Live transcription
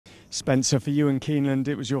Spencer, for you and Keeneland,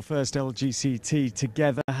 it was your first LGCT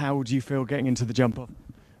together. How do you feel getting into the jump off?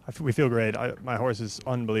 We feel great. My horse is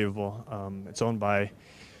unbelievable. It's owned by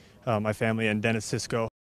my family and Dennis Cisco.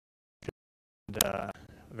 And,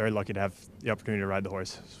 very lucky to have the opportunity to ride the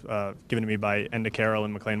horse. Given to me by Enda Carroll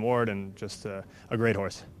and McLean Ward, and just a great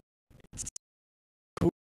horse.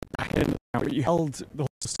 You held the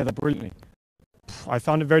horse together brilliantly. I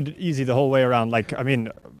found it very easy the whole way around.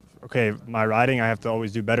 Okay, my riding, I have to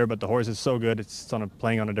always do better, but the horse is so good, it's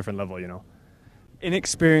playing on a different level, you know.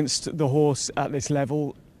 Inexperienced, the horse at this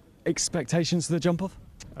level, expectations to the jump off?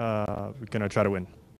 We're going to try to win.